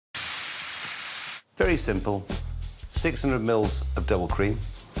Very simple. 600 mils of double cream.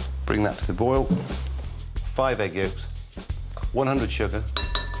 Bring that to the boil. 5 egg yolks, 100 sugar,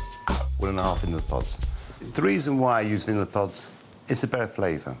 1.5 vanilla pods. The reason why I use vanilla pods, it's a better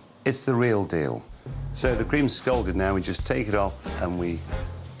flavour. It's the real deal. So the cream's scalded now, we just take it off and we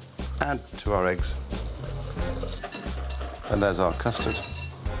add to our eggs. And there's our custard.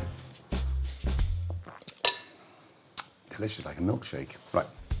 Delicious, like a milkshake. Right,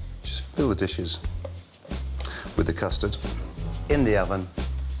 just fill the dishes with the custard. In the oven,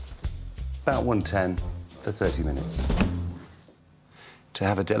 about 110 for 30 minutes. To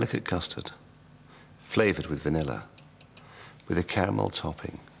have a delicate custard, flavoured with vanilla, with a caramel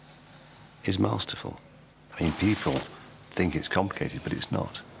topping, is masterful. I mean, people think it's complicated, but it's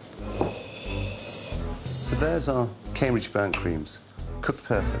not. So there's our Cambridge burnt creams, cooked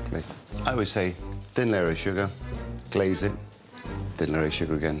perfectly. I always say, thin layer of sugar, glaze it, thin layer of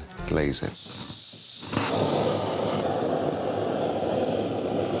sugar again, glaze it.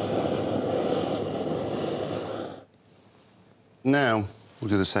 Now, we'll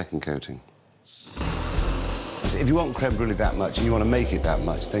do the second coating. If you want creme brulee that much and you want to make it that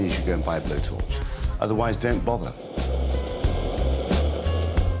much, then you should go and buy a blowtorch. Otherwise, don't bother.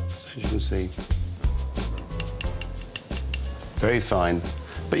 So as you can see, very fine.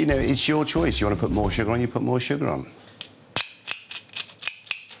 But, you know, it's your choice. You want to put more sugar on, you put more sugar on.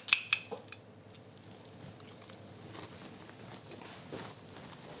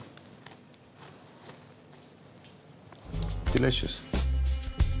 Delicious.